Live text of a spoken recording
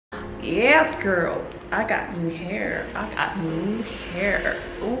Yes, girl. I got new hair. I got new hair.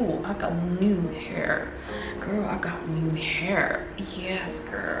 Ooh, I got new hair. Girl, I got new hair. Yes,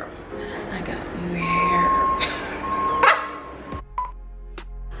 girl. I got new hair.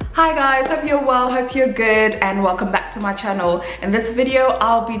 Hi guys, hope you're well, hope you're good, and welcome back to my channel. In this video,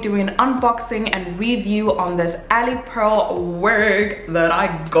 I'll be doing an unboxing and review on this Alipearl wig that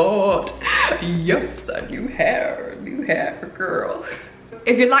I got. Yes, a new hair, girl.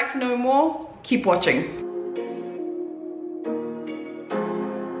 If you'd like to know more, keep watching.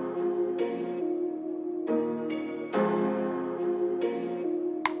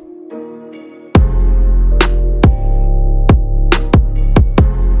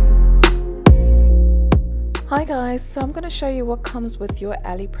 Hi guys, so I'm going to show you what comes with your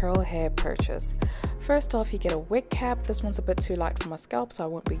Alipearl hair purchase. First off, you get a wig cap. This one's a bit too light for my scalp, so I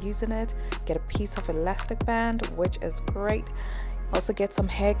won't be using it. Get a piece of elastic band, which is great. Also get some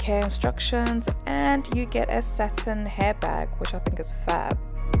hair care instructions, and you get a satin hair bag, which I think is fab.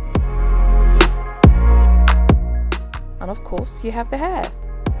 And of course, you have the hair.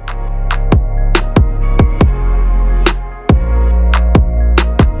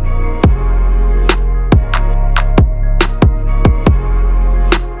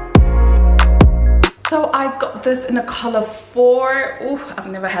 So I got this in a color 4. Oh, I've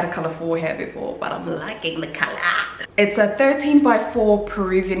never had a color 4 hair before, but I'm liking the color. It's a 13x4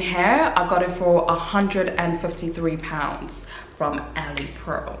 Peruvian hair. I got it for £153 from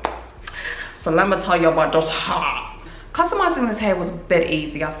Alipearl. So let me tell you about this hair. Customizing this hair was a bit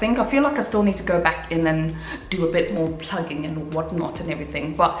easy. I feel like I still need to go back in and do a bit more plugging and whatnot and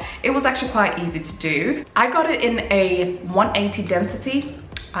everything, but it was actually quite easy to do. I got it in a 180 density.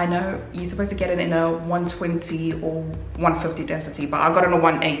 I know you're supposed to get it in a 120 or 150 density, but I got it in a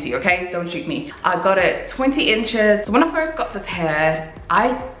 180, okay? Don't shoot me. I got it 20 inches. So when I first got this hair,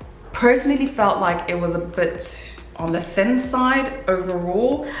 I personally felt like it was a bit on the thin side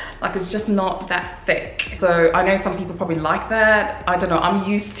overall. Like it's just not that thick. So I know some people probably like that. I don't know, I'm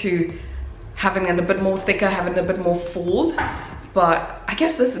used to having it a bit more thicker, having it a bit more full. But I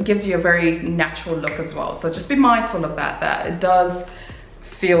guess this gives you a very natural look as well. So just be mindful of that it does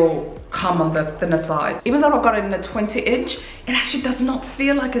feel come on the thinner side. Even though I got it in a 20 inch, it actually does not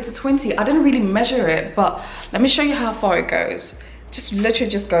feel like it's a 20. I didn't really measure it, but let me show you how far it goes. Just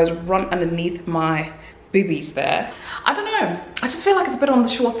literally just goes right underneath my boobies there. I don't know, I just feel like it's a bit on the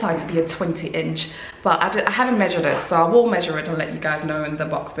short side to be a 20 inch, but I haven't measured it, so I will measure it and let you guys know in the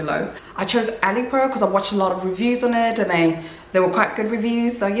box below. I chose Alipearl because I watched a lot of reviews on it and they were quite good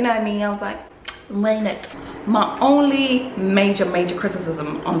reviews, so you know me, I was like, lane it. My only major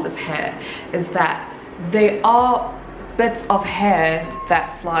criticism on this hair is that there are bits of hair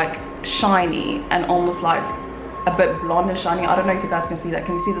that's like shiny and almost like a bit blonde and shiny. I don't know if you guys can see that.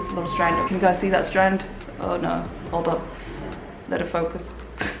 Can you see this little strand? Can you guys see that strand? Oh no, hold up, let it focus.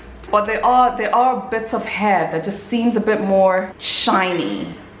 But there are bits of hair that just seems a bit more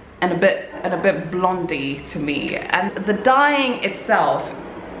shiny and a bit blondie to me. And the dyeing itself,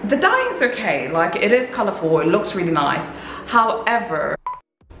 the dyeing is okay, like it is colorful, it looks really nice. However,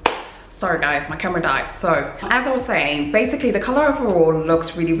 sorry guys, my camera died. So as I was saying, basically the color overall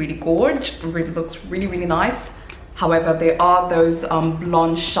looks really gorgeous, looks really nice. However, there are those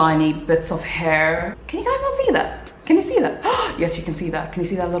blonde shiny bits of hair. Can you guys not see that? Can you see that? Yes, you can see that. Can you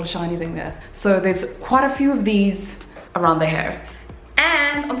see that little shiny thing there? So there's quite a few of these around the hair.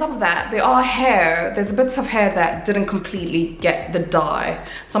 And on top of that, there's bits of hair that didn't completely get the dye.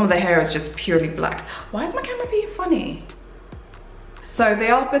 Some of the hair is just purely black. Why is my camera being funny? So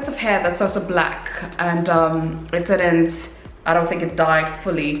there are bits of hair that's also black, and I don't think it dyed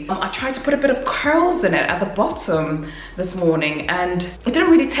fully. I tried to put a bit of curls in it at the bottom this morning, and it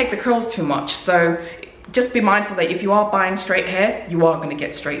didn't really take the curls too much. So just be mindful that if you are buying straight hair, you are gonna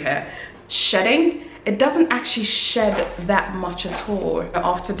get straight hair. Shedding, it doesn't actually shed that much at all.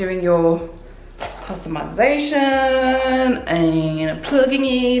 After doing your customization and plugging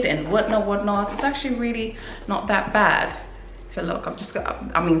it and whatnot, it's actually really not that bad. If you look,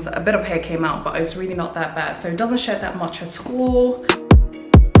 a bit of hair came out, but it's really not that bad. So it doesn't shed that much at all.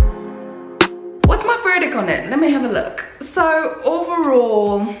 What's my verdict on it? Let me have a look. So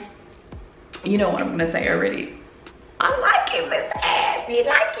overall, you know what I'm gonna say already. I'm liking this hair. You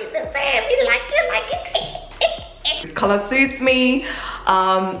liking this hair? You like it. This color suits me.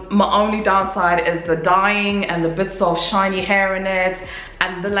 My only downside is the dyeing and the bits of shiny hair in it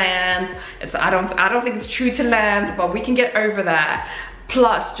and the length. I don't think it's true to length, but we can get over that.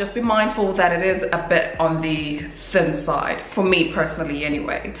 Plus, just be mindful that it is a bit on the thin side, for me personally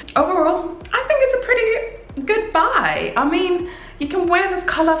anyway. Overall, I think it's a pretty goodbye. I mean, you can wear this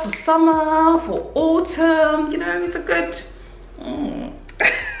color for summer, for autumn, you know, it's a good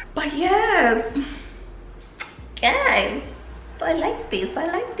but yes, guys, I like these.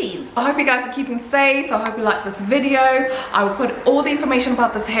 I hope you guys are keeping safe. I hope you like this video. I will put all the information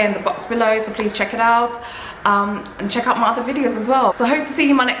about this hair in the box below, so please check it out, and check out my other videos as well. So I hope to see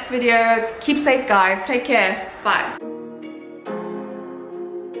you in my next video. Keep safe, guys. Take care. Bye.